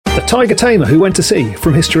The Tiger Tamer Who Went to Sea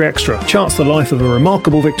from History Extra charts the life of a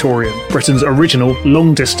remarkable Victorian, Britain's original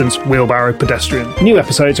long-distance wheelbarrow pedestrian. New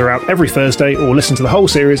episodes are out every Thursday, or listen to the whole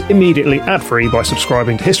series immediately ad-free by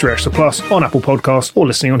subscribing to History Extra Plus on Apple Podcasts or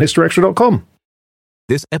listening on historyextra.com.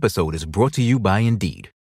 This episode is brought to you by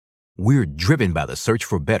Indeed. We're driven by the search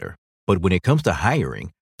for better, but when it comes to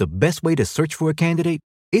hiring, the best way to search for a candidate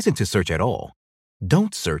isn't to search at all.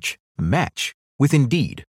 Don't search, match with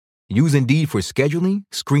Indeed. Use Indeed for scheduling,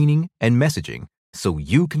 screening, and messaging so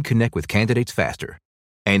you can connect with candidates faster.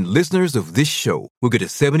 And listeners of this show will get a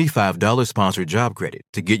 $75 sponsored job credit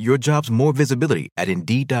to get your jobs more visibility at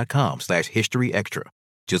Indeed.com/HistoryExtra.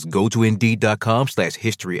 Just go to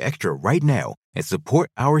Indeed.com/HistoryExtra right now and support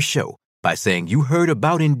our show by saying you heard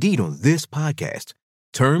about Indeed on this podcast.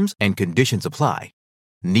 Terms and conditions apply.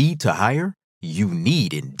 Need to hire? You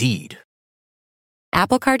need Indeed.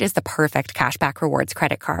 Apple Card is the perfect cashback rewards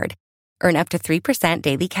credit card. Earn up to 3%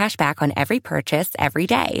 daily cash back on every purchase every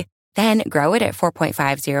day. Then grow it at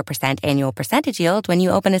 4.50% annual percentage yield when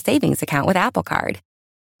you open a savings account with Apple Card.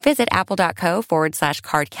 Visit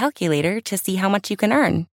apple.co/card calculator to see how much you can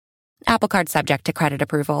earn. Apple Card subject to credit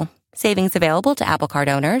approval. Savings available to Apple Card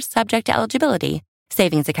owners subject to eligibility.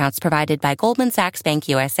 Savings accounts provided by Goldman Sachs Bank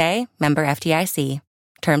USA, member FDIC.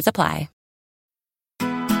 Terms apply.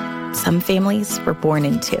 Some families we're born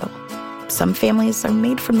into. Some families are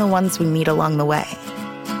made from the ones we meet along the way.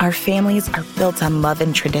 Our families are built on love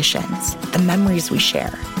and traditions, the memories we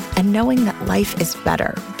share, and knowing that life is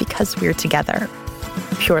better because we're together.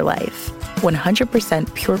 Pure Life,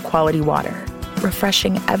 100% pure quality water,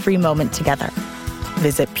 refreshing every moment together.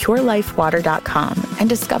 Visit purelifewater.com and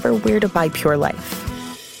discover where to buy Pure Life.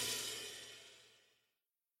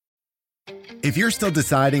 If you're still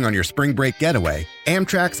deciding on your spring break getaway,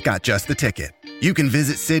 Amtrak's got just the ticket. You can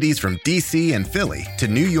visit cities from D.C. and Philly to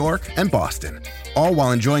New York and Boston, all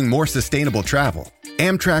while enjoying more sustainable travel.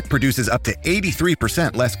 Amtrak produces up to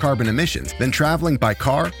 83% less carbon emissions than traveling by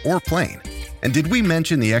car or plane. And did we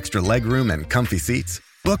mention the extra legroom and comfy seats?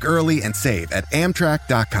 Book early and save at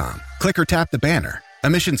Amtrak.com. Click or tap the banner.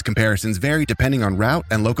 Emissions comparisons vary depending on route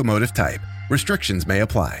and locomotive type. Restrictions may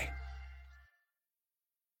apply.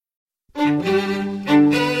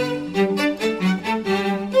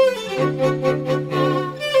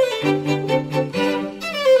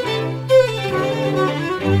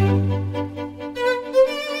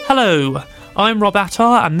 Hello, I'm Rob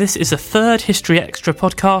Attar, and this is the third History Extra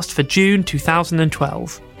podcast for June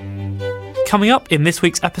 2012. Coming up in this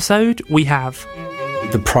week's episode, we have...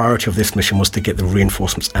 The priority of this mission was to get the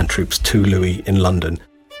reinforcements and troops to Louis in London.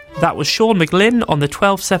 That was Sean McGlynn on the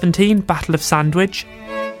 1217 Battle of Sandwich.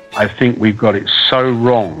 I think we've got it so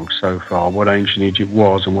wrong so far, what ancient Egypt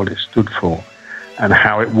was and what it stood for, and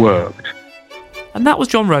how it worked. And that was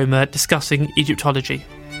John Romer discussing Egyptology.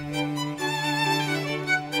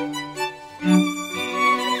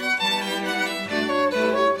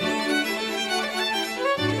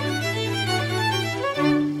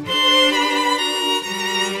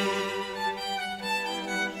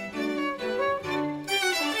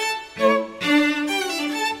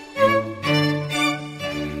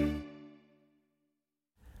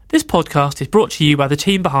 This podcast is brought to you by the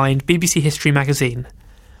team behind BBC History Magazine,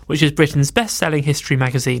 which is Britain's best-selling history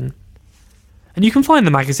magazine. And you can find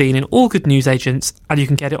the magazine in all good newsagents, and you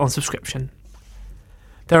can get it on subscription.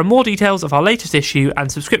 There are more details of our latest issue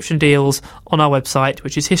and subscription deals on our website,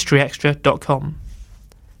 which is historyextra.com.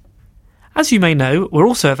 As you may know, we're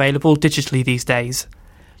also available digitally these days.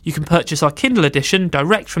 You can purchase our Kindle edition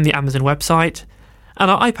direct from the Amazon website,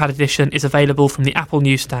 and our iPad edition is available from the Apple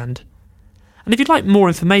newsstand. And if you'd like more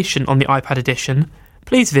information on the iPad edition,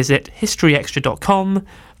 please visit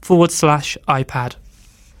historyextra.com/iPad.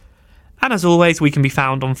 And as always, we can be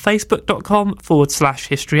found on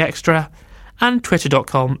facebook.com/historyextra and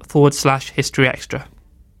twitter.com/historyextra.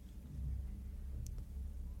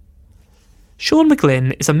 Sean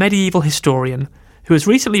McGlynn is a medieval historian who has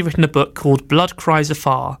recently written a book called Blood Cries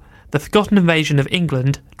Afar, The Forgotten Invasion of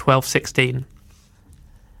England, 1216.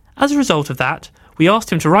 As a result of that, we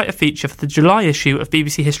asked him to write a feature for the July issue of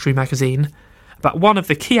BBC History Magazine about one of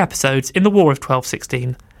the key episodes in the War of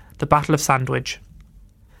 1216, the Battle of Sandwich.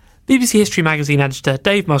 BBC History Magazine editor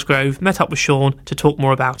Dave Musgrove met up with Sean to talk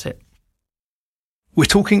more about it. We're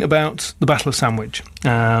talking about the Battle of Sandwich.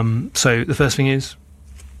 So the first thing is,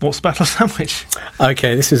 what's the Battle of Sandwich?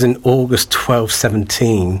 Okay, this is in August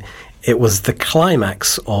 1217. It was the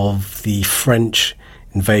climax of the French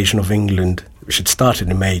invasion of England, which had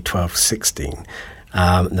started in May 1216.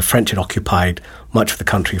 And the French had occupied much of the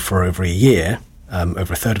country for over a year,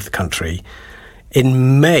 over a third of the country.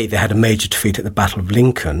 In May, they had a major defeat at the Battle of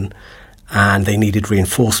Lincoln, and they needed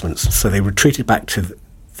reinforcements. So they retreated back to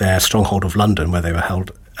their stronghold of London, where they were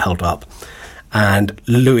held up. And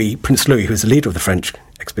Prince Louis, who was the leader of the French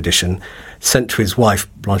expedition, sent to his wife,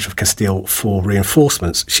 Blanche of Castile, for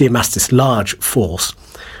reinforcements. She amassed this large force,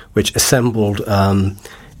 which assembled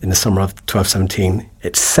in the summer of 1217.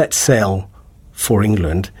 It set sail for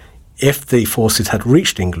England. If the forces had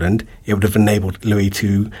reached England, it would have enabled Louis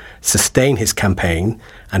to sustain his campaign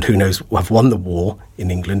and, who knows, have won the war in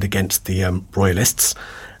England against the Royalists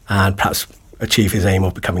and perhaps achieve his aim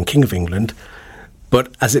of becoming King of England.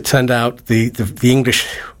 But as it turned out, the English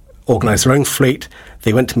organised their own fleet.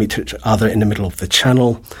 They went to meet each other in the middle of the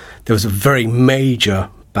Channel. There was a very major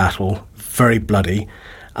battle, very bloody,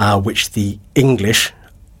 which the English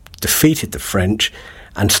defeated the French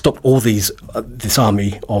and stopped all this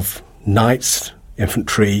army of knights,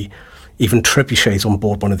 infantry, even trebuchets on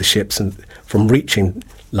board one of the ships and from reaching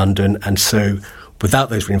London. And so without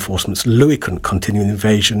those reinforcements, Louis couldn't continue the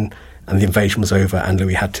invasion, and the invasion was over, and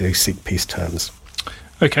Louis had to seek peace terms.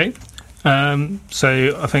 Okay.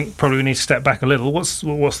 So I think probably we need to step back a little. What's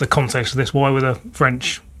the context of this? Why were the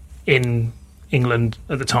French in England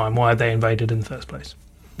at the time? Why had they invaded in the first place?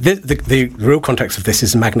 The real context of this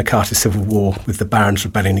is the Magna Carta Civil War with the barons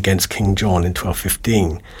rebelling against King John in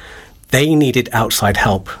 1215. They needed outside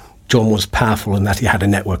help. John was powerful in that he had a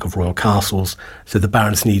network of royal castles, so the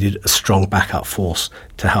barons needed a strong backup force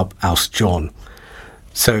to help oust John.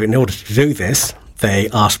 So in order to do this, they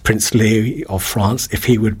asked Prince Louis of France if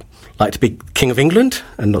he would like to be King of England,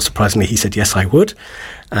 and not surprisingly, he said, yes, I would.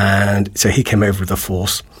 And so he came over with a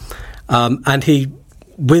force. And he,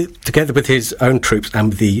 together with his own troops and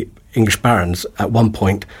with the English barons, at one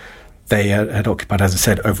point, they had occupied, as I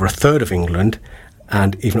said, over a third of England,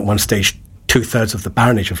 and even at one stage, 2/3 of the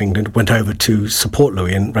baronage of England went over to support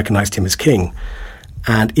Louis and recognised him as king.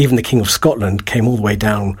 And even the King of Scotland came all the way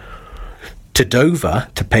down to Dover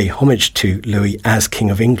to pay homage to Louis as King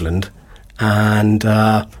of England. And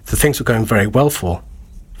the things were going very well for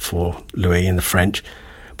Louis and the French.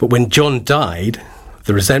 But when John died,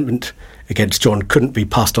 the resentment against John couldn't be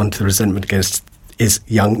passed on to the resentment against his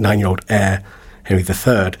young 9-year-old heir, Henry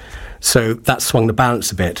III. So that swung the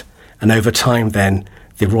balance a bit. And over time then,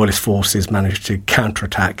 the royalist forces managed to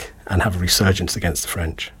counterattack and have a resurgence against the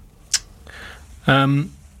French.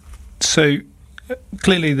 So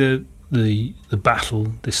clearly the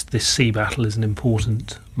battle, this sea battle, is an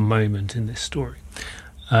important moment in this story.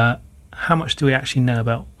 How much do we actually know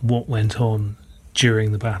about what went on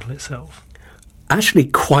during the battle itself? Actually,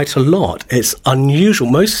 quite a lot. It's unusual.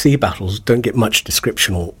 Most sea battles don't get much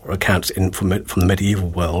description or accounts from the medieval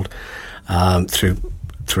world through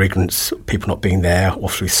ignorance, people not being there, or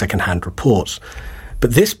through second-hand reports.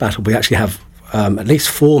 But this battle, we actually have at least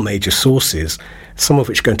 4 major sources, some of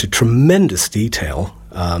which go into tremendous detail.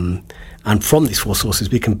 And from these 4 sources,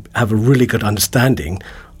 we can have a really good understanding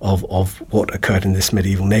of what occurred in this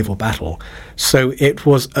medieval naval battle. So it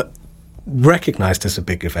was recognised as a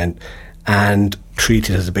big event and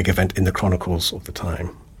treated as a big event in the chronicles of the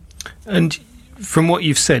time. And from what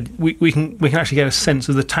you've said, we can actually get a sense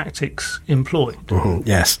of the tactics employed. Mm-hmm,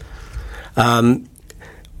 yes.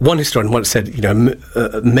 One historian once said,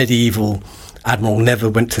 a medieval admiral never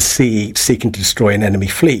went to sea seeking to destroy an enemy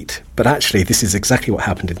fleet. But actually, this is exactly what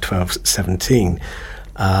happened in 1217.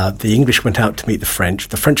 The English went out to meet the French.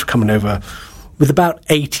 The French were coming over with about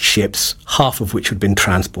 80 ships, half of which had been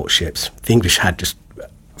transport ships. The English had just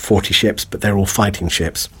 40 ships, but they're all fighting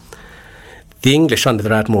ships. The English, under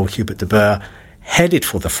their Admiral Hubert de Burgh, headed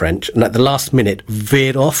for the French, and at the last minute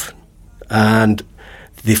veered off. And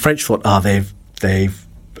the French thought, they've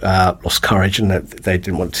lost courage, and that they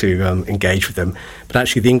didn't want to engage with them. But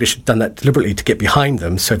actually, the English had done that deliberately to get behind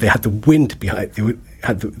them, so they had the wind behind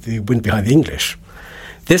the English.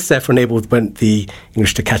 This therefore enabled the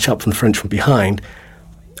English to catch up from the French from behind,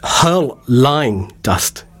 hurl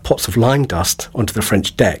pots of lime dust onto the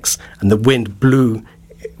French decks, and the wind blew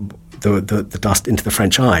the dust into the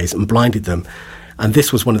French eyes and blinded them. And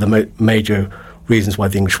this was one of the major reasons why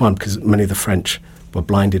the English won, because many of the French were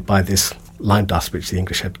blinded by this lime dust which the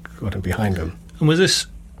English had gotten behind them. And was this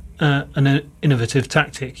an innovative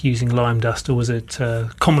tactic, using lime dust, or was it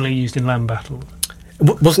commonly used in land battle?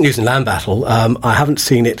 It wasn't used in land battle. I haven't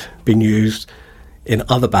seen it being used in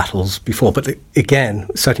other battles before, but again,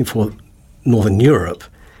 certainly for Northern Europe,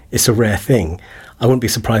 it's a rare thing. I wouldn't be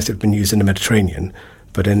surprised if it had been used in the Mediterranean,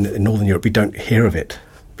 but in Northern Europe we don't hear of it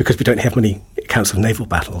because we don't have many accounts of naval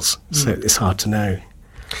battles, so it's hard to know.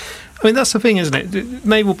 I mean, that's the thing, isn't it?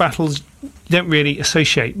 Naval battles, you don't really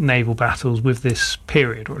associate naval battles with this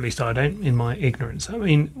period, or at least I don't, in my ignorance. I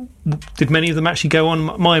mean, did many of them actually go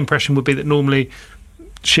on? My impression would be that normally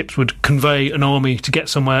ships would convey an army to get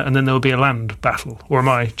somewhere, and then there would be a land battle? Or am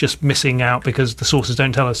I just missing out because the sources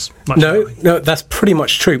don't tell us much? No, that's pretty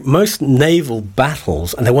much true. Most naval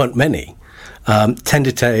battles, and there weren't many,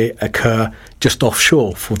 tended to occur just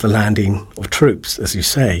offshore for the landing of troops, as you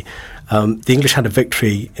say. The English had a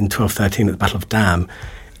victory in 1213 at the Battle of Dam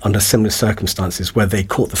under similar circumstances, where they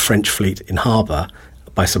caught the French fleet in harbour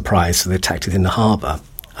by surprise, so they attacked it in the harbour.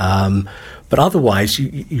 But otherwise,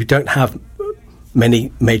 you don't have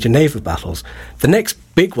many major naval battles. The next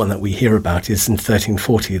big one that we hear about is in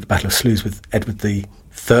 1340, the Battle of Sluys with Edward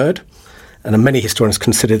III, and many historians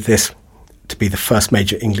consider this to be the first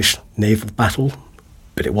major English naval battle,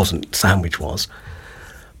 but it wasn't. Sandwich was.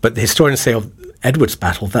 But the historians say of Edward's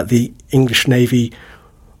battle that the English navy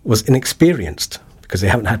was inexperienced because they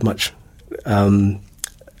haven't had much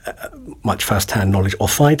first-hand knowledge or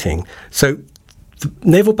fighting. So the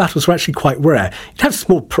naval battles were actually quite rare. You'd have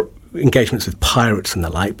small engagements with pirates and the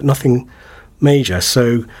like, but nothing major.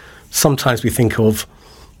 So sometimes we think of,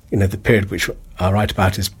 the period which I write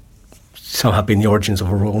about as somehow being the origins of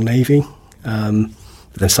a Royal Navy. But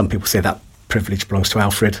then some people say that privilege belongs to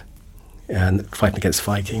Alfred and fighting against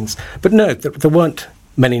Vikings. But no, there weren't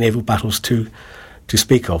many naval battles to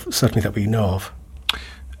speak of, certainly that we know of.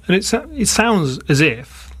 And it sounds as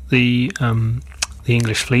if the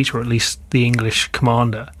English fleet, or at least the English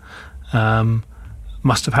commander,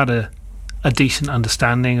 must have had a decent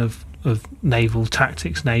understanding of naval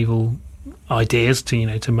tactics, naval ideas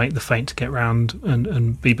to make the feint to get round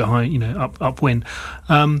and be behind, upwind.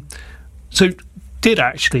 So did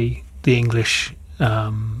actually the English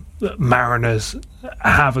mariners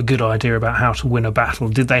have a good idea about how to win a battle?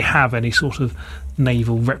 Did they have any sort of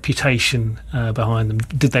naval reputation behind them?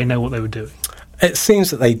 Did they know what they were doing? It seems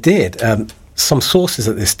that they did. Some sources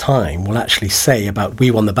at this time will actually say about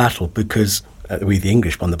we won the battle because we, the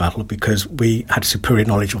English, won the battle because we had superior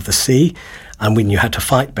knowledge of the sea and we knew how to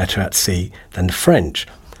fight better at sea than the French.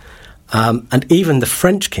 And even the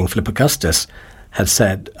French king, Philip Augustus, had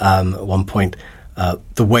said at one point,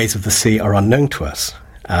 the ways of the sea are unknown to us,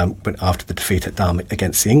 but after the defeat at Dam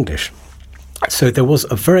against the English. So there was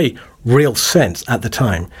a very real sense at the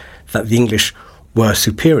time that the English were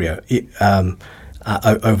superior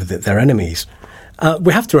over their enemies.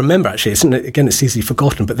 We have to remember, actually, it's easily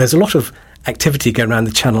forgotten, but there's a lot of activity going around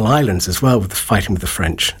the Channel Islands as well with the fighting with the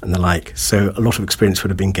French and the like. So a lot of experience would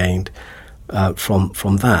have been gained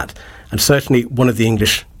from that. And certainly one of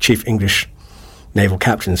the chief English naval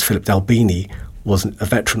captains, Philip d'Albini, was a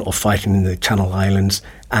veteran of fighting in the Channel Islands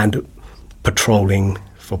and patrolling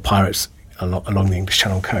for pirates along the English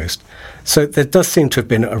Channel coast. So there does seem to have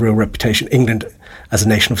been a real reputation, England as a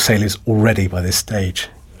nation of sailors already by this stage.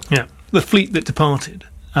 Yeah. The fleet that departed,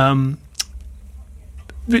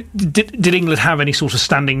 did England have any sort of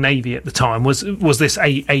standing navy at the time? Was this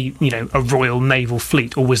a royal naval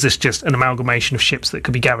fleet, or was this just an amalgamation of ships that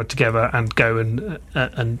could be gathered together and go and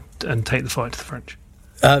take the fight to the French?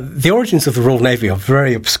 The origins of the Royal Navy are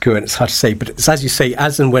very obscure, and it's hard to say. But it's, as you say,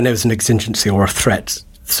 as and when there was an exigency or a threat,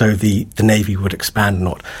 so the Navy would expand or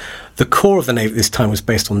not. The core of the Navy at this time was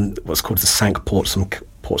based on what's called the Cinque Ports, some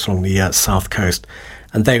ports along the south coast,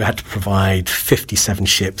 and they had to provide 57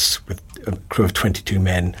 ships with a crew of 22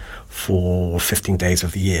 men for 15 days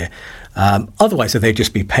of the year. Otherwise, they'd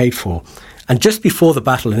just be paid for. And just before the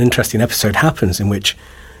battle, an interesting episode happens in which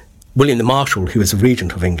William the Marshal, who was the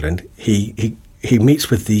regent of England, he meets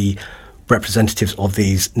with the representatives of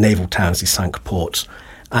these naval towns, these Cinque Ports,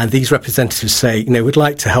 and these representatives say, we'd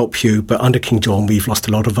like to help you, but under King John, we've lost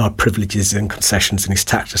a lot of our privileges and concessions, and he's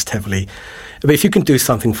taxed us heavily. But if you can do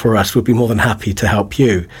something for us, we'll be more than happy to help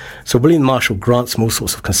you. So William Marshal grants them all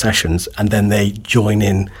sorts of concessions, and then they join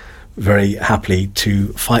in very happily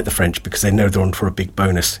to fight the French because they know they're on for a big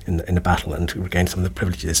bonus in the battle and to regain some of the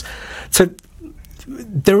privileges. So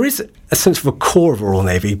there is a sense of a core of a Royal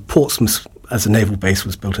Navy. Portsmouth as a naval base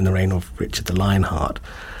was built in the reign of Richard the Lionheart.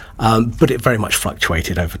 But it very much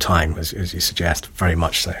fluctuated over time, as you suggest, very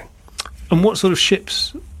much so. And what sort of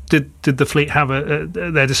ships did the fleet have at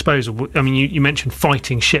their disposal? I mean, you mentioned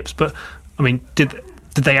fighting ships, but I mean, did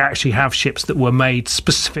they actually have ships that were made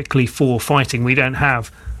specifically for fighting? We don't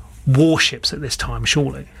have warships at this time,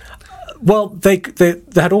 surely. Well, they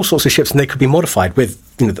had all sorts of ships, and they could be modified with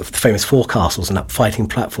the famous forecastles and fighting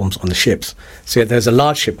platforms on the ships. So there's a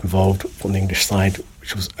large ship involved on the English side,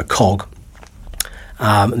 which was a cog.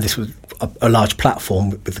 And this was a large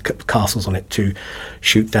platform with the castles on it to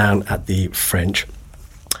shoot down at the French.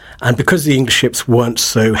 And because the English ships weren't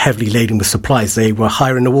so heavily laden with supplies, they were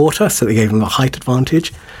higher in the water, so they gave them a height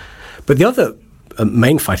advantage. But the other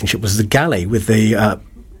main fighting ship was the galley with the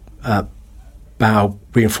bow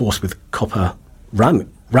reinforced with copper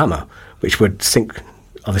rammer, which would sink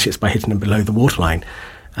other ships by hitting them below the waterline,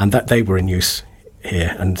 and that they were in use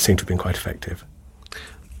here and seemed to have been quite effective.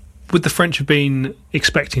 Would the French have been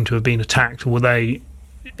expecting to have been attacked, or were they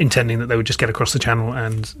intending that they would just get across the channel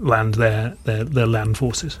and land their land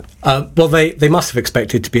forces? Well, they must have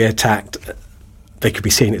expected to be attacked. They could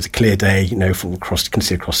be seen as a clear day, from across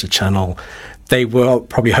the channel. They were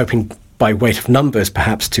probably hoping, by weight of numbers,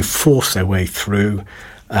 perhaps to force their way through,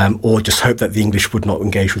 or just hope that the English would not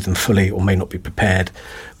engage with them fully, or may not be prepared.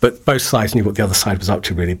 But both sides knew what the other side was up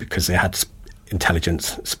to, really, because they had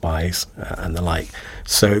intelligence, spies, and the like.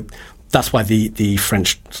 So that's why the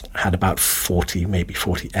French had about 40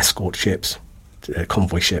 escort ships,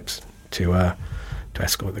 convoy ships, to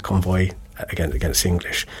escort the convoy against the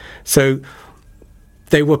English. So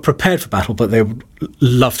they were prepared for battle, but they would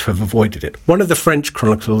love to have avoided it. One of the French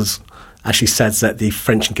chroniclers actually says that the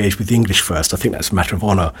French engaged with the English first. I think that's a matter of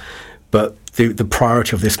honour. But the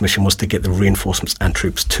priority of this mission was to get the reinforcements and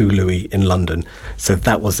troops to Louis in London. So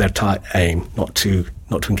that was their aim, not to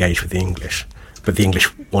engage with the English. But the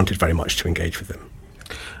English wanted very much to engage with them.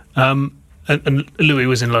 And Louis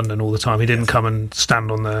was in London all the time. He didn't come and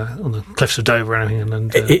stand on the cliffs of Dover or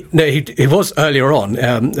anything. No, he was earlier on.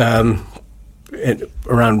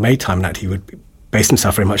 Around May time, that he would base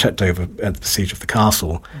himself very much at Dover at the siege of the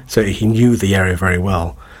castle. So he knew the area very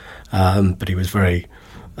well. But he was very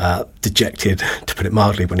dejected, to put it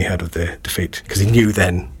mildly, when he heard of the defeat, because he knew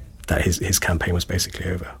then that his campaign was basically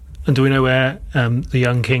over. And do we know where the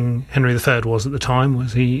young King Henry III was at the time?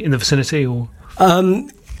 Was he in the vicinity, or?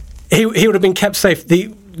 He would have been kept safe.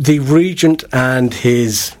 The regent and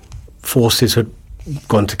his forces had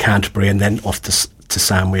gone to Canterbury and then off to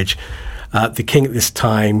Sandwich. The king at this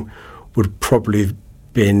time would probably have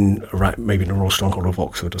been around, maybe in the Royal Stronghold of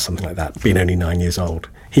Oxford or something like that, being only 9 years old.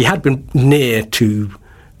 He had been near to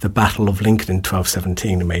the Battle of Lincoln in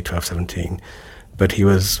May 1217, but he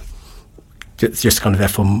was just kind of there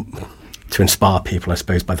to inspire people, I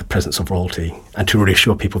suppose, by the presence of royalty and to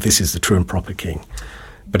reassure people this is the true and proper king.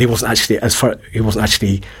 But he wasn't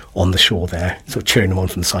actually on the shore there, sort of cheering them on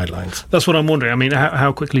from the sidelines. That's what I'm wondering. I mean,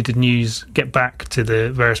 how quickly did news get back to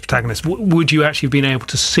the various protagonists? Would you actually have been able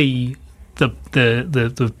to see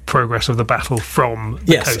the progress of the battle from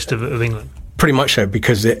the coast of England? Pretty much so,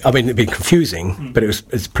 because it'd been confusing, but it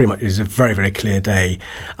was a very, very clear day,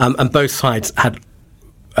 and both sides had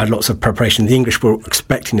lots of preparation. The English were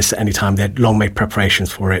expecting this at any time. They had long made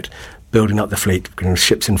preparations for it, building up the fleet, getting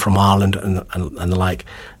ships in from Ireland and the like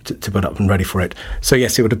to build up and ready for it. So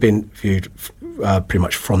yes, it would have been viewed pretty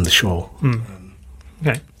much from the shore.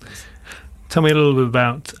 Okay. Tell me a little bit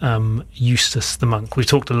about Eustace the monk. We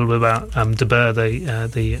talked a little bit about de Burgh,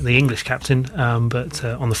 the English captain, but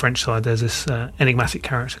on the French side there's this enigmatic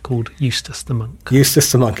character called Eustace the monk.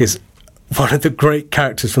 Eustace the monk is one of the great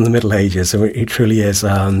characters from the Middle Ages. I mean, he truly is.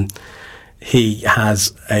 He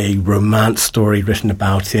has a romance story written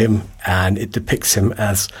about him, and it depicts him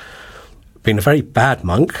as being a very bad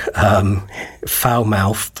monk,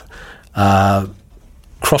 foul-mouthed,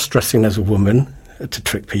 cross-dressing as a woman to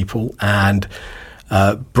trick people, and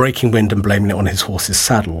breaking wind and blaming it on his horse's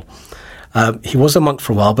saddle. He was a monk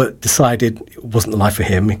for a while, but decided it wasn't the life for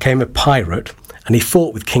him. He became a pirate, and he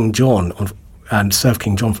fought with King John and served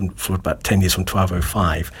King John for about 10 years from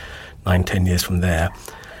 1205, 9-10 years from there.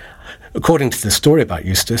 According to the story about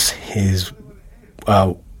Eustace, his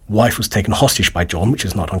wife was taken hostage by John, which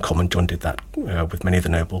is not uncommon. John did that with many of the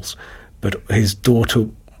nobles. But his daughter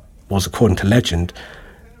was, according to legend,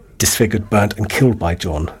 disfigured, burnt and killed by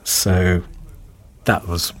John. So that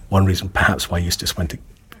was one reason perhaps why Eustace went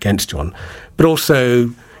against John. But also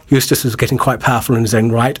Eustace was getting quite powerful in his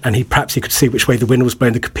own right, and perhaps he could see which way the wind was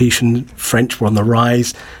blowing. The Capetian French were on the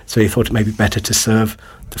rise, so he thought it may be better to serve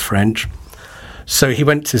the French. So he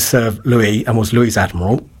went to serve Louis and was Louis's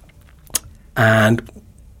admiral. And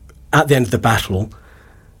at the end of the battle,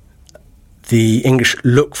 the English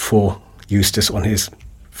look for Eustace on his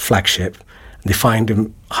flagship, and they find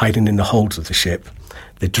him hiding in the holds of the ship.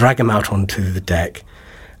 They drag him out onto the deck,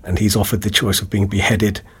 and he's offered the choice of being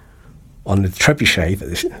beheaded on the trebuchet,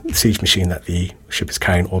 the siege machine that the ship is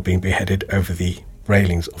carrying, or being beheaded over the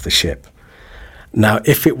railings of the ship. Now,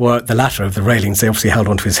 if it were the latter of the railings, they obviously held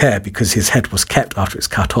onto his hair, because his head was kept after it's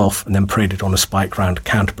cut off and then paraded on a spike round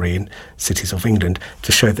Canterbury and cities of England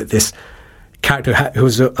to show that this character, who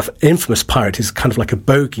was an infamous pirate, is kind of like a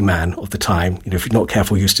bogeyman of the time. If you're not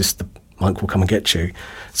careful, Eustace the monk will come and get you.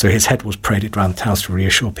 So his head was paraded around the towns to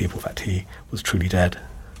reassure people that he was truly dead.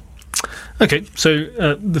 Okay, so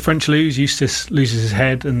the French lose. Eustace loses his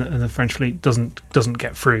head, and the French fleet doesn't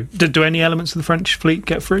get through. Do any elements of the French fleet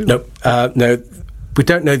get through? No. We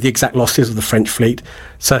don't know the exact losses of the French fleet.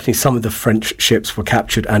 Certainly some of the French ships were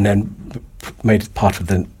captured and then made part of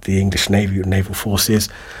the English Navy or naval forces.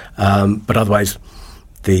 But otherwise,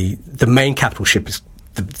 the main capital ship is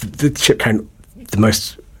the ship carrying the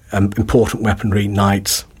most important weaponry,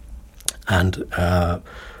 knights and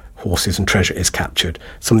horses and treasure is captured.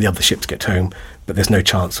 Some of the other ships get home, but there's no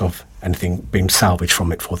chance of anything being salvaged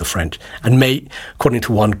from it for the French. And according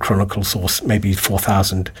to one chronicle source, maybe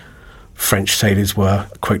 4,000 French sailors were,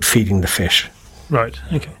 quote, feeding the fish. Right,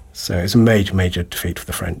 okay. So it's a major, major defeat for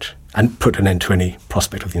the French and put an end to any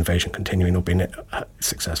prospect of the invasion continuing or being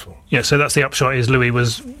successful. Yeah, so that's the upshot, is Louis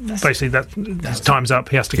was basically that his time's up,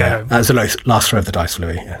 he has to go home. That's the last throw of the dice for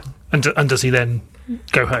Louis, yeah. And does he then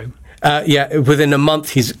go home? Within a month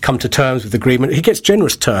he's come to terms with the agreement. He gets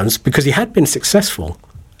generous terms because he had been successful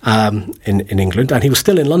in England, and he was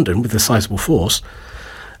still in London with a sizable force.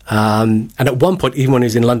 And at one point, even when he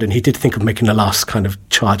was in London, he did think of making a last kind of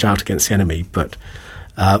charge out against the enemy, but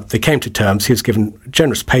they came to terms. He was given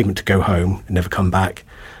generous payment to go home and never come back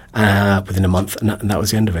within a month, and that was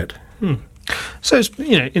the end of it. So it's,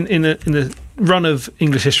 in the run of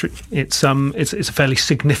English history, it's a fairly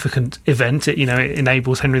significant event. It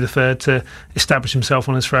enables Henry III to establish himself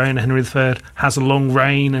on his throne. Henry III has a long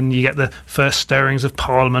reign, and you get the first stirrings of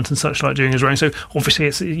Parliament and such like during his reign. So obviously,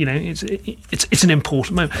 it's an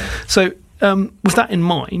important moment. So with that in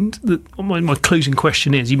mind, my closing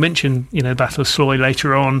question is: you mentioned the Battle of Sloy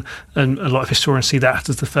later on, and a lot of historians see that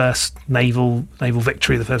as the first naval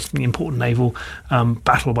victory, the first important naval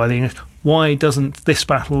battle by the English. Why doesn't this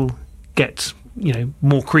battle get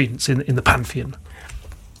more credence in the pantheon?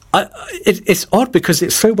 It's odd because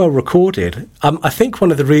it's so well recorded. I think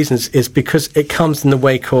one of the reasons is because it comes in the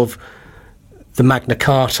wake of the Magna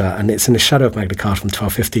Carta, and it's in the shadow of Magna Carta from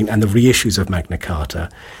 1215 and the reissues of Magna Carta.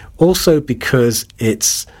 Also because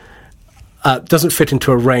it's doesn't fit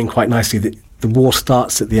into a reign quite nicely. The war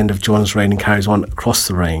starts at the end of John's reign and carries on across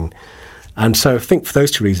the reign. And so I think for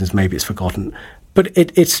those two reasons, maybe it's forgotten. But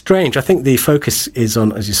it's strange. I think the focus is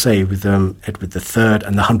on, as you say, with Edward III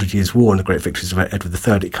and the 100 Years' War and the great victories of Edward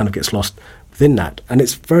III. It kind of gets lost within that. And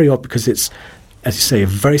it's very odd because it's, as you say, a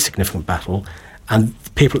very significant battle. And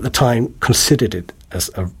people at the time considered it as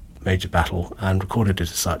a major battle and recorded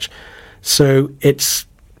it as such. So it's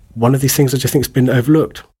one of these things I just think has been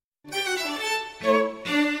overlooked.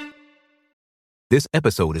 This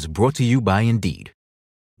episode is brought to you by Indeed.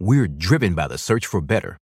 We're driven by the search for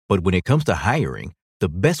better. But when it comes to hiring, the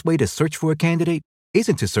best way to search for a candidate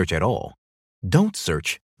isn't to search at all. Don't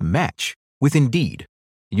search, match with Indeed.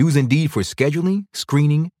 Use Indeed for scheduling,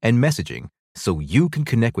 screening, and messaging so you can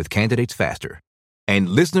connect with candidates faster. And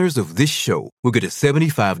listeners of this show will get a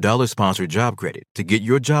 $75 sponsored job credit to get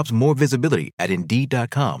your jobs more visibility at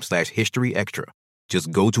Indeed.com/HistoryExtra.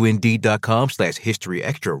 Just go to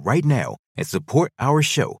Indeed.com/HistoryExtra right now and support our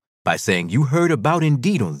show by saying you heard about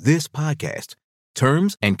Indeed on this podcast.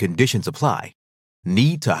 Terms and conditions apply.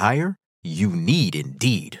 Need to hire? You need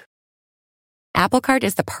Indeed. Apple Card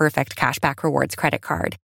is the perfect cashback rewards credit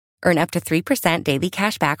card. Earn up to 3% daily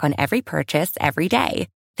cash back on every purchase every day.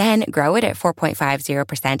 Then grow it at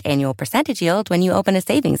 4.50% annual percentage yield when you open a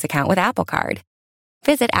savings account with Apple Card.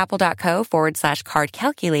 Visit apple.co/card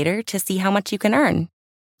calculator to see how much you can earn.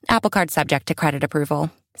 Apple Card subject to credit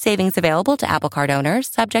approval. Savings available to Apple Card owners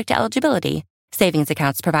subject to eligibility. Savings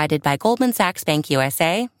accounts provided by Goldman Sachs Bank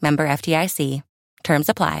USA, member FDIC. Terms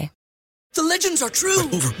apply. The legends are true.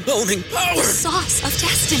 Overwhelming power! The sauce of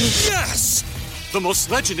destiny. Yes! The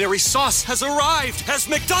most legendary sauce has arrived as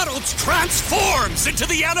McDonald's transforms into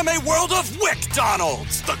the anime world of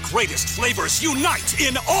WickDonald's. The greatest flavors unite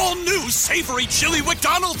in all new savory chili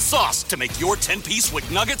WickDonald's sauce to make your 10-piece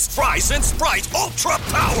Wick Nuggets, fries, and Sprite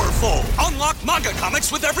ultra-powerful. Unlock manga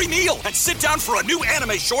comics with every meal and sit down for a new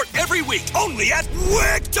anime short every week only at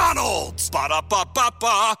WickDonald's.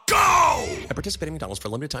 Ba-da-ba-ba-ba, go! At participating McDonald's for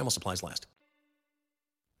a limited time while supplies last.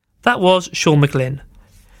 That was Sean McGlynn.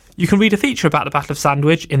 You can read a feature about the Battle of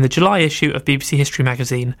Sandwich in the July issue of BBC History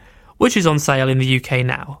magazine, which is on sale in the UK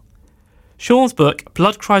now. Sean's book,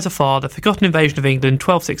 Blood Cries Afar, The Forgotten Invasion of England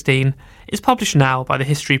 1216, is published now by the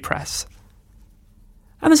History Press.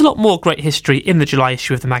 And there's a lot more great history in the July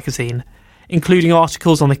issue of the magazine, including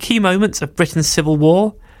articles on the key moments of Britain's Civil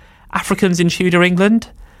War, Africans in Tudor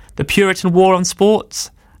England, the Puritan War on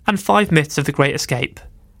sports, and 5 myths of the Great Escape.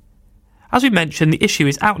 As we mentioned, the issue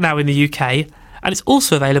is out now in the UK, and it's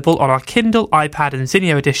also available on our Kindle, iPad and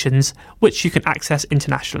Zinio editions, which you can access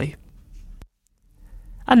internationally.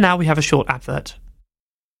 And now we have a short advert.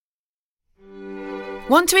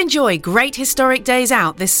 Want to enjoy great historic days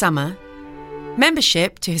out this summer?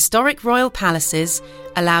 Membership to historic royal palaces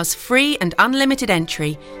allows free and unlimited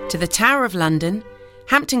entry to the Tower of London,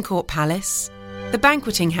 Hampton Court Palace, the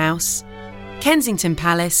Banqueting House, Kensington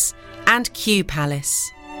Palace and Kew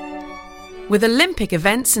Palace. With Olympic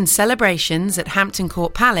events and celebrations at Hampton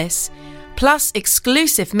Court Palace, plus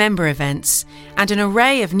exclusive member events and an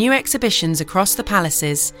array of new exhibitions across the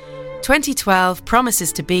palaces, 2012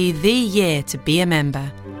 promises to be the year to be a member.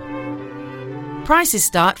 Prices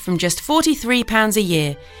start from just £43 a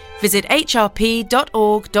year. Visit hrp.org.uk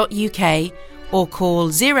or call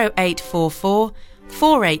 0844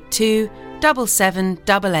 482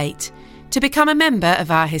 7788 to become a member of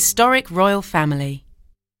our historic royal family.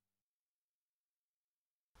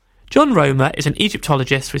 John Romer is an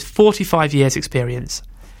Egyptologist with 45 years' experience.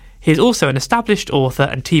 He is also an established author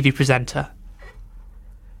and TV presenter.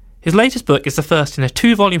 His latest book is the first in a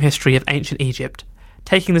 2-volume history of ancient Egypt,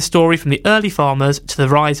 taking the story from the early farmers to the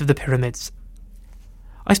rise of the pyramids.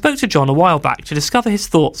 I spoke to John a while back to discover his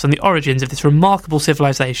thoughts on the origins of this remarkable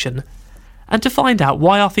civilization and to find out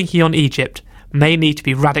why our thinking on Egypt may need to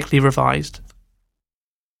be radically revised.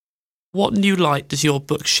 What new light does your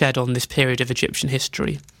book shed on this period of Egyptian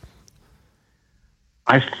history?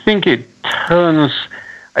 I think it turns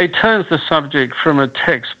the subject from a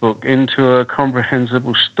textbook into a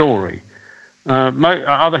comprehensible story.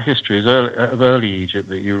 Other histories of early Egypt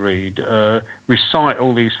that you read recite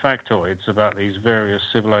all these factoids about these various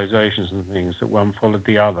civilizations and things that one followed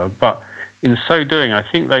the other, but in so doing I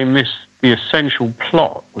think they miss the essential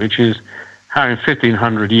plot, which is how in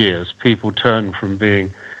 1500 years people turned from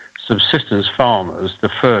being subsistence farmers, the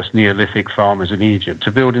first Neolithic farmers in Egypt,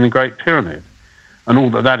 to building the Great Pyramid. And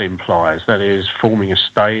all that implies, that is, forming a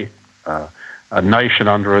state, a nation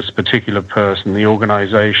under a particular person, the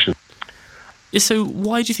organisation. So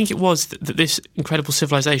why do you think it was that this incredible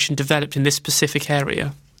civilization developed in this specific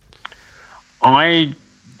area? I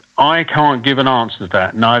can't give an answer to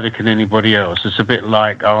that, neither can anybody else. It's a bit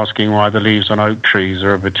like asking why the leaves on oak trees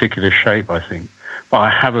are a particular shape, I think. But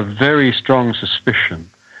I have a very strong suspicion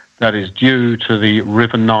that is due to the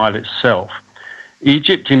River Nile itself.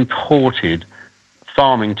 Egypt imported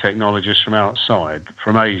farming technologies from outside,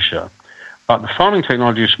 from Asia, but the farming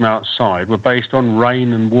technologies from outside were based on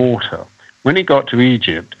rain and water. When it got to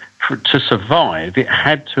Egypt, to survive, it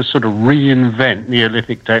had to sort of reinvent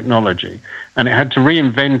Neolithic technology, and it had to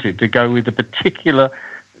reinvent it to go with the particular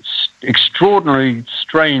extraordinary,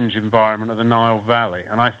 strange environment of the Nile Valley.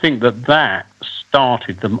 And I think that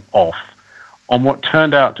started them off on what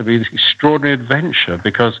turned out to be this extraordinary adventure,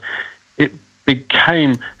 because it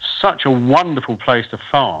became such a wonderful place to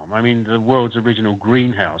farm. I mean, the world's original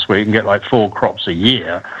greenhouse, where you can get like 4 crops a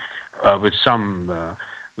year with some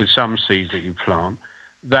seeds that you plant,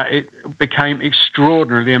 that it became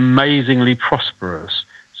extraordinarily, amazingly prosperous.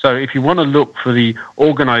 So if you want to look for the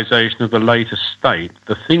organisation of the later state,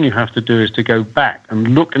 the thing you have to do is to go back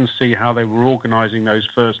and look and see how they were organising those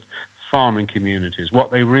first farming communities,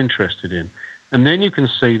 what they were interested in. And then you can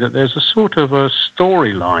see that there's a sort of a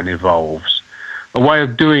storyline evolves, a way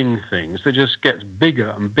of doing things that just gets bigger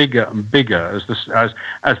and bigger and bigger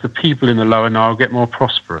as the people in the Lower Nile get more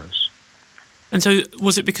prosperous. And so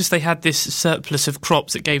was it because they had this surplus of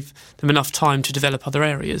crops that gave them enough time to develop other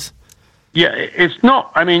areas? Yeah, it's not,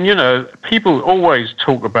 I mean, people always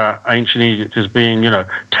talk about ancient Egypt as being,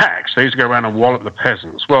 taxed. They used to go around and wallop the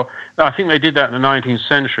peasants. Well, I think they did that in the 19th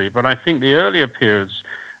century, but I think the earlier periods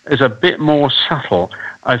is a bit more subtle.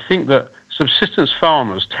 I think that subsistence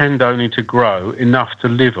farmers tend only to grow enough to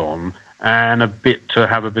live on and to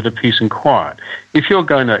have a bit of peace and quiet. If you're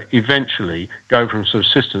going to eventually go from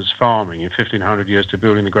subsistence farming in 1500 years to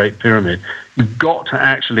building the Great Pyramid, you've got to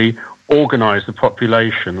actually organise the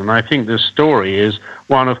population. And I think this story is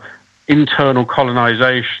one of internal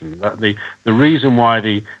colonisation. That the reason why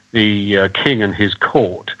the king and his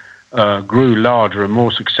court grew larger and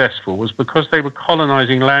more successful was because they were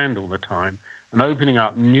colonising land all the time and opening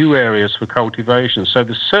up new areas for cultivation. So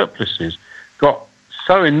the surpluses got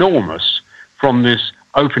so enormous from this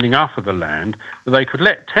opening up of the land that they could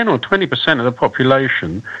let 10 or 20% of the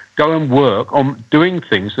population go and work on doing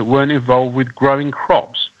things that weren't involved with growing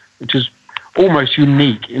crops, which is almost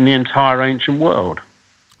unique in the entire ancient world.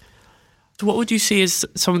 So what would you see as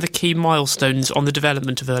some of the key milestones on the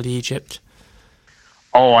development of early Egypt?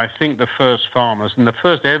 Oh, I think the first farmers, and the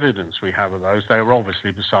first evidence we have of those, they were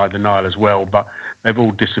obviously beside the Nile as well, but they've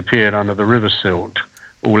all disappeared under the river silt,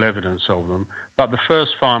 all evidence of them. But the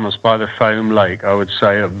first farmers by the Fayum Lake, I would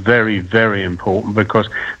say, are very, very important, because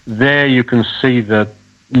there you can see the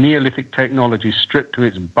Neolithic technology stripped to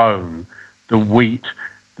its bone, the wheat,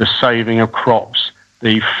 the saving of crops,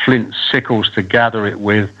 the flint sickles to gather it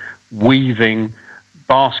with, weaving,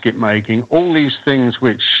 basket making, all these things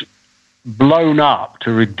which, blown up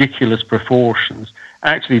to ridiculous proportions,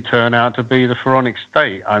 actually turn out to be the pharaonic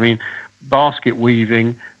state. I mean, basket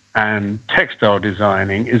weaving and textile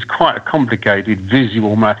designing is quite a complicated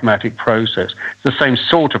visual mathematic process. It's the same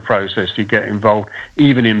sort of process you get involved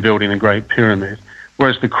even in building the Great Pyramid,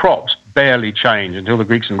 whereas the crops barely change until the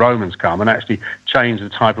Greeks and Romans come and actually change the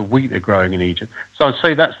type of wheat they're growing in Egypt. So I'd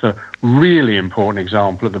say that's the really important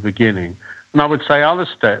example at the beginning. And I would say other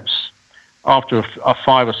steps after a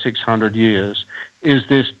 500 or 600 years is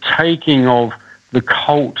this taking of the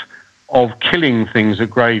cult of killing things at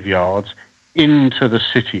graveyards into the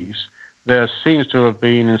cities. There seems to have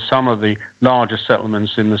been in some of the larger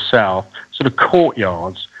settlements in the south sort of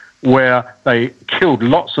courtyards where they killed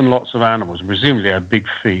lots and lots of animals, and presumably had big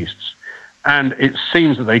feasts. And it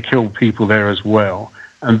seems that they killed people there as well.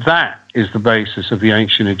 And that is the basis of the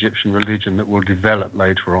ancient Egyptian religion that will develop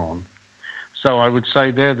later on. So I would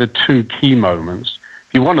say they're the two key moments.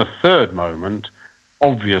 If you want a third moment,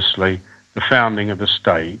 obviously the founding of the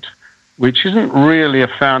state, which isn't really a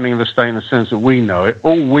founding of the state in the sense that we know it.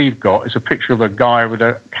 All we've got is a picture of a guy with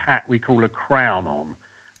a hat we call a crown on.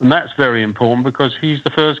 And that's very important because he's the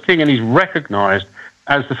first king and he's recognized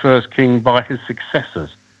as the first king by his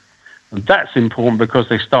successors. And that's important because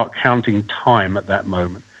they start counting time at that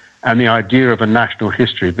moment. And the idea of a national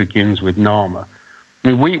history begins with Narmer.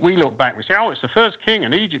 I mean, we look back and we say, oh, it's the first king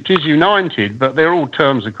and Egypt is united, but they're all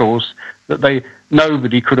terms, of course, that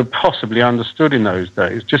nobody could have possibly understood in those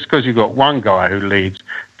days. Just because you've got one guy who leads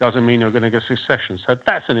doesn't mean you're going to get succession. So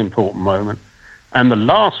that's an important moment. And the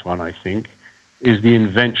last one, I think, is the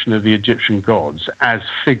invention of the Egyptian gods as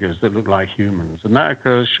figures that look like humans. And that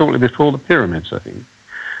occurs shortly before the pyramids, I think.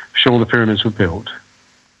 Before the pyramids were built.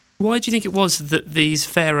 Why do you think it was that these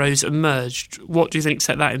pharaohs emerged? What do you think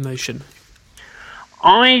set that in motion?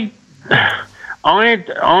 I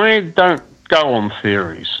don't go on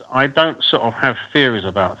theories. I don't sort of have theories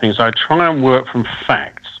about things. I try and work from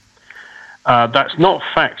facts. That's not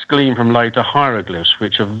facts gleaned from later hieroglyphs,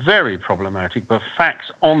 which are very problematic, but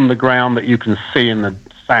facts on the ground that you can see in the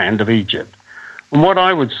sand of Egypt. And what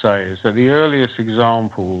I would say is that the earliest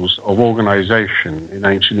examples of organization in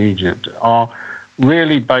ancient Egypt are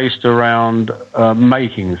really based around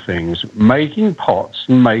making things, making pots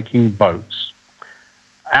and making boats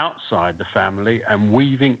outside the family and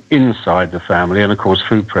weaving inside the family, and of course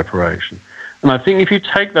food preparation. And I think if you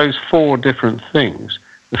take those four different things,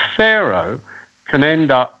 the pharaoh can end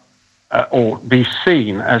up or be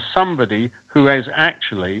seen as somebody who is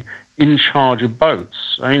actually in charge of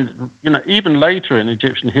boats. I mean, even later in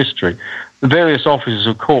Egyptian history, the various officers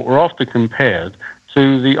of court were often compared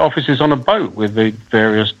to the officers on a boat with the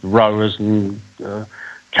various rowers and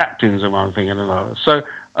captains and one thing and another. So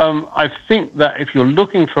I think that if you're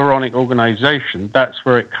looking for pharaonic organization, that's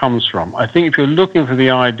where it comes from. I think if you're looking for the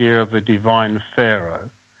idea of a divine pharaoh,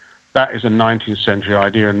 that is a 19th century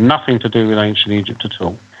idea and nothing to do with ancient Egypt at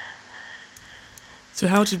all. So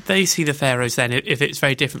how did they see the pharaohs then, if it's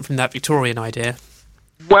very different from that Victorian idea?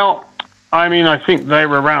 Well, I mean, I think they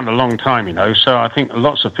were around a long time, so I think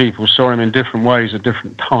lots of people saw him in different ways at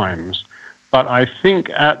different times. But I think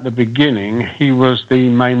at the beginning, he was the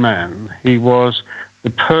main man. He was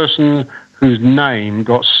the person whose name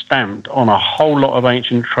got stamped on a whole lot of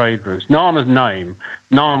ancient trade routes. Narmer's name,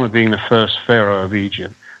 Narmer being the first pharaoh of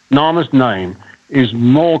Egypt, Narmer's name is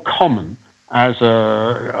more common as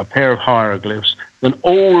a pair of hieroglyphs than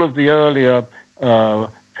all of the earlier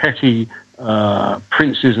petty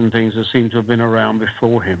princes and things that seem to have been around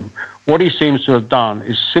before him. What he seems to have done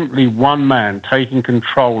is simply one man taking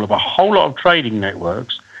control of a whole lot of trading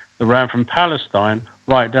networks that ran from Palestine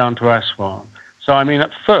right down to Aswan. So, I mean,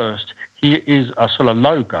 at first, he is a sort of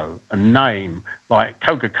logo, a name, like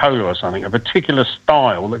Coca-Cola or something, a particular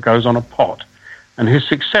style that goes on a pot. And his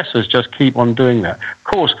successors just keep on doing that. Of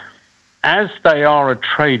course, as they are a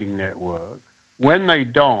trading network, when they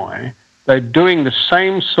die, they're doing the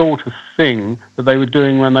same sort of thing that they were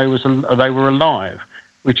doing when they were alive,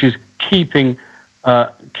 which is keeping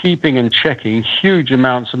and checking huge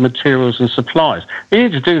amounts of materials and supplies. They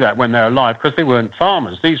need to do that when they're alive because they weren't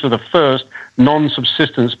farmers. These were the first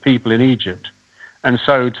non-subsistence people in Egypt. And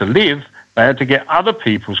so to live, they had to get other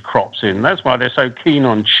people's crops in. That's why they're so keen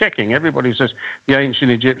on checking. Everybody says the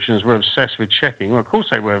ancient Egyptians were obsessed with checking. Well, of course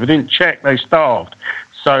they were. If they didn't check, they starved.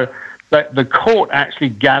 So the court actually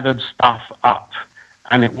gathered stuff up.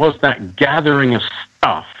 And it was that gathering of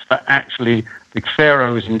stuff that actually the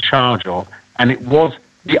pharaoh was in charge of. And it was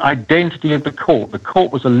the identity of the court. The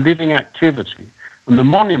court was a living activity. And the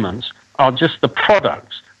monuments are just the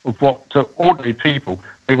products of what to ordinary people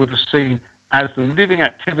they would have seen as the living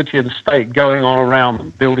activity of the state going on around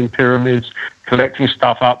them, building pyramids, collecting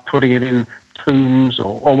stuff up, putting it in tombs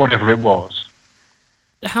or whatever it was.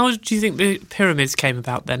 How do you think the pyramids came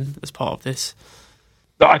about then as part of this?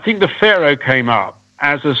 I think the pharaoh came up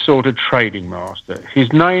as a sort of trading master.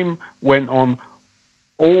 His name went on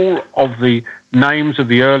all of the names of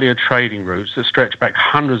the earlier trading routes that stretch back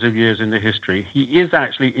hundreds of years into history. He is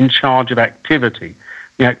actually in charge of activity.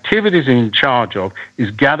 The activities he's in charge of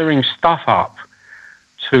is gathering stuff up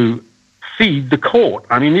to feed the court.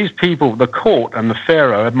 I mean, these people, the court and the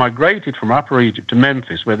pharaoh, had migrated from Upper Egypt to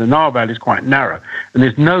Memphis, where the Nile Valley is quite narrow, and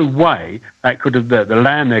there's no way that could have the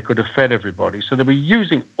land there could have fed everybody. So they were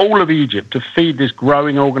using all of Egypt to feed this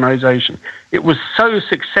growing organization. It was so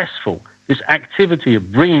successful, this activity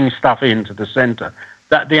of bringing stuff into the center,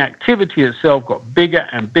 that the activity itself got bigger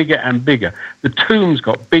and bigger and bigger. The tombs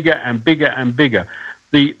got bigger and bigger and bigger.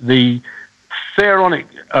 The pharaonic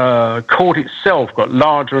court itself got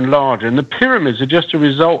larger and larger, and the pyramids are just a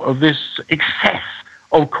result of this excess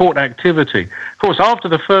of court activity. Of course, after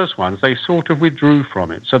the first ones, they sort of withdrew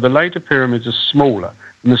from it, so the later pyramids are smaller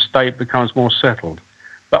and the state becomes more settled.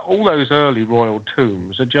 But all those early royal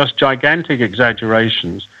tombs are just gigantic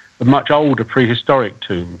exaggerations of much older prehistoric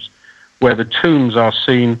tombs, where the tombs are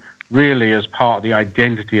seen really as part of the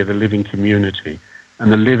identity of the living community,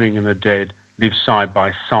 and the living and the dead live side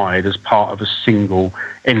by side as part of a single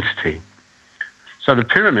entity. So the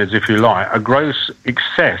pyramids, if you like, are gross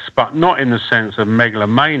excess, but not in the sense of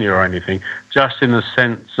megalomania or anything, just in the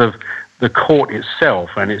sense of the court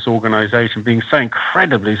itself and its organisation being so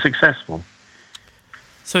incredibly successful.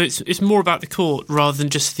 So it's more about the court rather than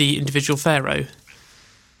just the individual pharaoh?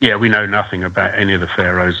 Yeah, we know nothing about any of the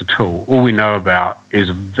pharaohs at all. All we know about is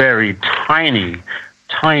a very tiny,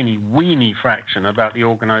 weeny fraction about the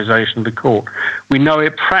organisation of the court. We know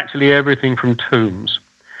it practically everything from tombs.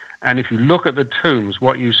 And if you look at the tombs,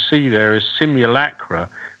 what you see there is simulacra,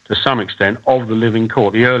 to some extent, of the living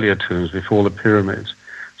court, the earlier tombs before the pyramids.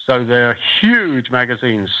 So they're huge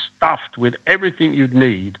magazines stuffed with everything you'd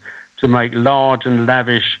need to make large and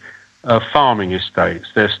lavish farming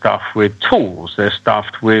estates. They're stuffed with tools. They're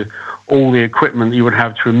stuffed with all the equipment you would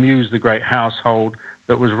have to amuse the great household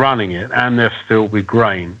that was running it, and they're filled with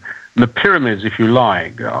grain. And the pyramids, if you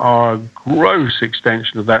like, are a gross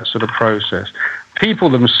extension of that sort of process. People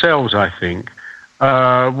themselves, I think,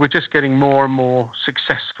 were just getting more and more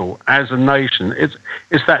successful as a nation.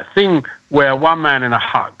 It's that thing where one man in a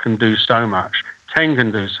hut can do so much, 10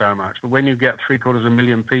 can do so much, but when you get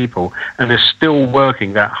 750,000 people and they're still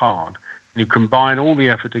working that hard, and you combine all the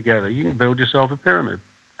effort together, you can build yourself a pyramid,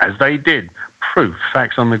 as they did. Proof,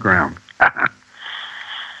 facts on the ground.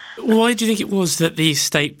 Why do you think it was that the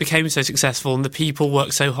state became so successful and the people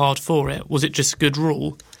worked so hard for it? Was it just good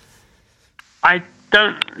rule? They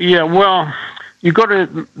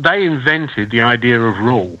invented the idea of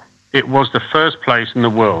rule. It was the first place in the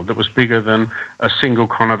world that was bigger than a single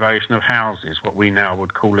conurbation of houses, what we now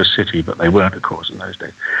would call a city, but they weren't, of course, in those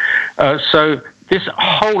days. So this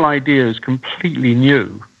whole idea is completely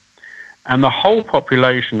new, and the whole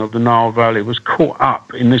population of the Nile Valley was caught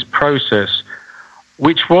up in this process,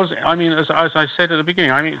 which was, I mean, as I said at the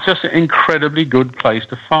beginning, I mean, it's just an incredibly good place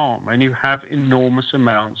to farm, and you have enormous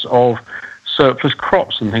amounts of surplus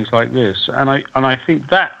crops and things like this. And I think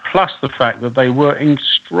that, plus the fact that they were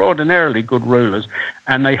extraordinarily good rulers,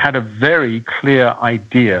 and they had a very clear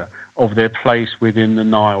idea of their place within the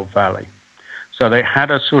Nile Valley. So they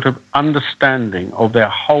had a sort of understanding of their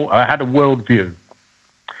whole, had a worldview.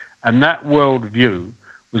 And that worldview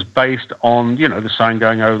was based on, the sun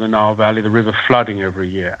going over the Nile Valley, the river flooding every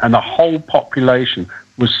year. And the whole population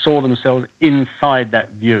saw themselves inside that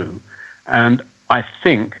view. And I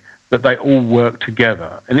think that they all work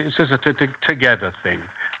together. And it's just a together thing.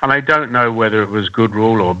 And I don't know whether it was good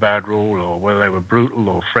rule or bad rule, or whether they were brutal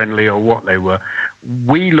or friendly or what they were.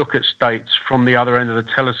 We look at states from the other end of the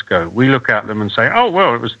telescope. We look at them and say, oh,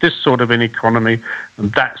 well, it was this sort of an economy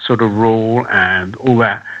and that sort of rule and all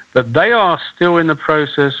that. But they are still in the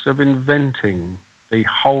process of inventing the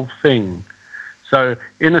whole thing. So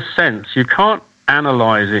in a sense, you can't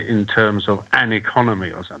analyze it in terms of an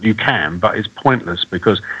economy or something. You can, but it's pointless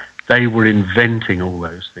because they were inventing all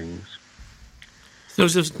those things. So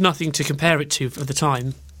there's nothing to compare it to at the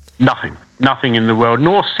time? Nothing in the world,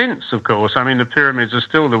 nor since, of course. I mean, the pyramids are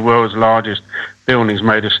still the world's largest buildings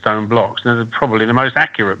made of stone blocks. They're probably the most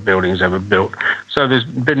accurate buildings ever built. So there's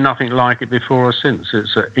been nothing like it before or since.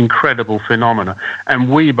 It's an incredible phenomenon.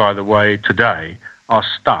 And we, by the way, today are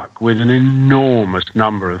stuck with an enormous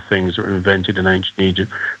number of things that were invented in ancient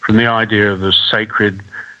Egypt, from the idea of the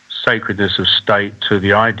sacredness of state to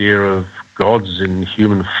the idea of gods in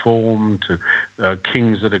human form, to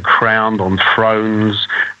kings that are crowned on thrones,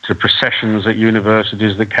 to processions at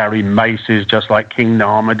universities that carry maces, just like King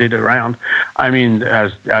Nama did around. I mean,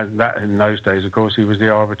 as that in those days, of course, he was the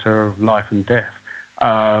arbiter of life and death.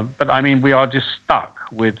 But I mean, we are just stuck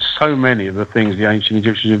with so many of the things the ancient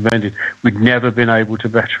Egyptians invented. We've never been able to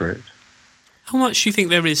better it. How much do you think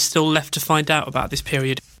there is still left to find out about this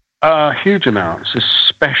period? Huge amounts,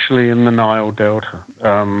 especially in the Nile Delta.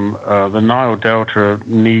 The Nile Delta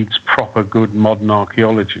needs proper, good, modern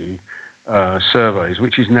archaeology surveys,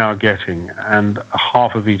 which is now getting, and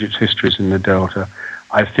half of Egypt's history is in the Delta.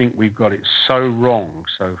 I think we've got it so wrong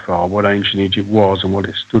so far, what ancient Egypt was and what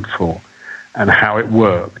it stood for, and how it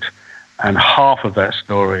worked. And half of that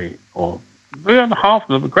story, or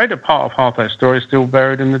the greater part of half that story, is still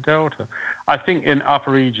buried in the Delta. I think in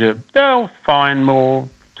Upper Egypt, they'll find more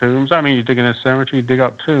tombs. I mean, you dig in a cemetery, you dig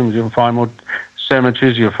up tombs, you'll find more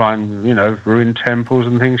cemeteries, you'll find, ruined temples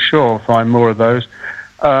and things, sure, find more of those.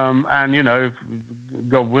 And,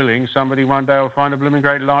 God willing, somebody one day will find a blooming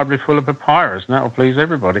great library full of papyrus, and that'll please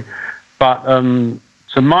everybody. But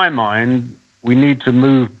to my mind, we need to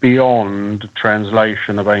move beyond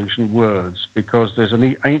translation of ancient words, because there's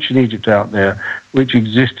an ancient Egypt out there which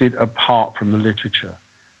existed apart from the literature,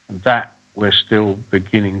 and that we're still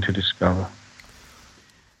beginning to discover.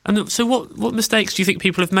 And so what mistakes do you think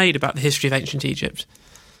people have made about the history of ancient Egypt?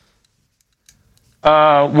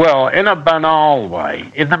 Well, in a banal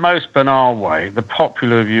way, in the most banal way, the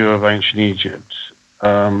popular view of ancient Egypt,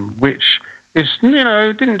 which is,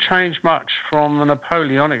 didn't change much from the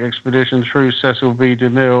Napoleonic expedition through Cecil B.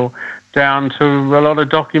 DeMille down to a lot of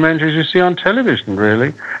documentaries you see on television,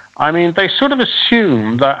 really. I mean, they sort of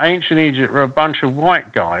assume that ancient Egypt were a bunch of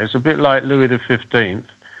white guys, a bit like Louis XV,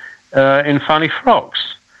 in funny frocks.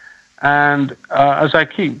 And as I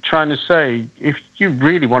keep trying to say, if you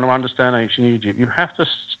really want to understand ancient Egypt, you have to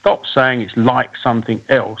stop saying it's like something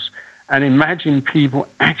else and imagine people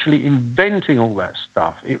actually inventing all that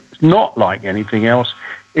stuff. It's not like anything else.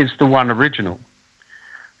 It's the one original.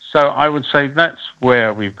 So I would say that's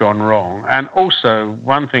where we've gone wrong. And also,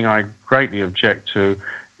 one thing I greatly object to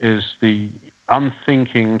is the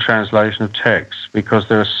unthinking translation of texts, because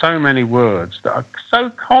there are so many words that are so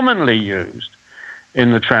commonly used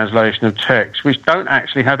in the translation of text which don't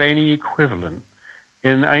actually have any equivalent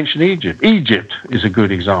in ancient Egypt. Egypt is a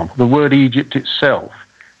good example. The word Egypt itself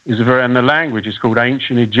and the language is called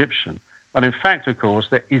Ancient Egyptian. But in fact, of course,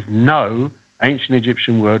 there is no ancient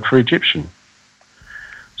Egyptian word for Egyptian.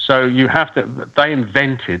 So they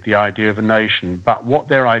invented the idea of a nation, but what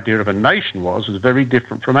their idea of a nation was very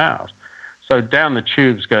different from ours. So down the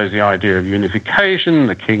tubes goes the idea of unification,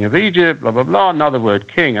 the king of Egypt, blah, blah, blah, another word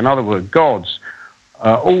king, another word gods.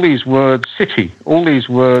 All these words, city, all these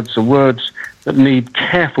words are words that need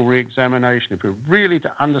careful re-examination if we're really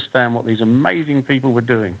to understand what these amazing people were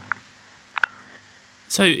doing.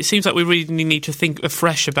 So it seems like we really need to think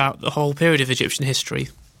afresh about the whole period of Egyptian history.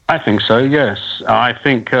 I think so, yes. I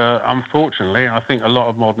think, unfortunately, a lot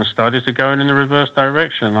of modern studies are going in the reverse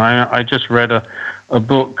direction. I just read a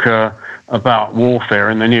book about warfare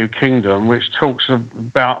in the New Kingdom, which talks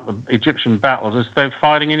about the Egyptian battles as they're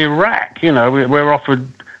fighting in Iraq. We're offered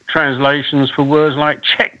translations for words like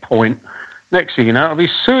checkpoint. Next thing you know, it'll be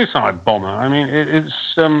suicide bomber. I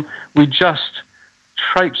mean, we're just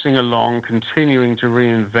traipsing along, continuing to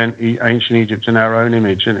reinvent ancient Egypt in our own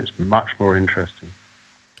image, and it's much more interesting.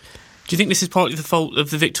 Do you think this is partly the fault of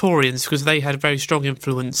the Victorians, because they had a very strong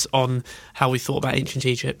influence on how we thought about ancient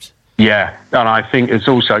Egypt? Yeah, and I think it's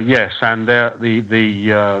also, yes, and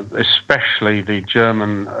especially the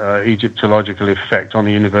German Egyptological effect on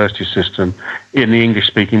the university system in the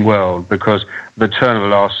English-speaking world, because the turn of the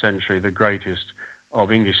last century, the greatest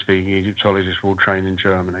of English-speaking Egyptologists were all trained in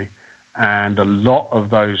Germany, and a lot of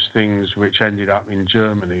those things which ended up in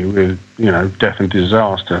Germany with, death and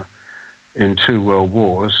disaster in 2 world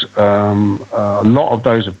wars, a lot of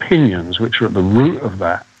those opinions which are at the root of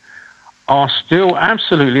that are still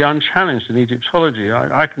absolutely unchallenged in Egyptology.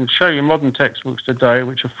 I can show you modern textbooks today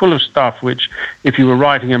which are full of stuff which, if you were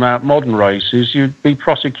writing about modern races, you'd be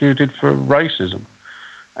prosecuted for racism,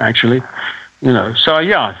 actually. So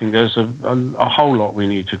yeah, I think there's a whole lot we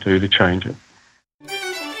need to do to change it.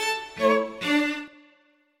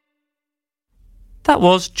 That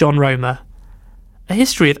was John Romer. A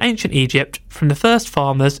History of Ancient Egypt, from the First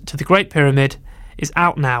Farmers to the Great Pyramid, is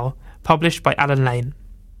out now, published by Alan Lane.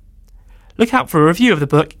 Look out for a review of the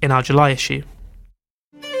book in our July issue.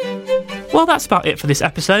 Well, that's about it for this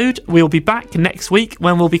episode. We'll be back next week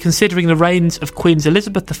when we'll be considering the reigns of Queens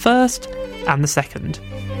Elizabeth I and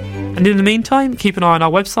II. And in the meantime, keep an eye on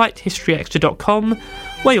our website, historyextra.com,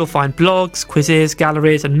 where you'll find blogs, quizzes,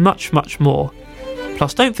 galleries and much, much more.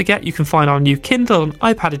 Plus, don't forget you can find our new Kindle and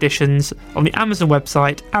iPad editions on the Amazon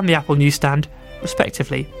website and the Apple newsstand,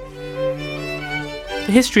 respectively.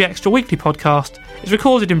 The History Extra weekly podcast is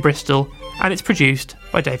recorded in Bristol and it's produced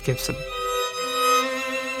by Dave Gibson.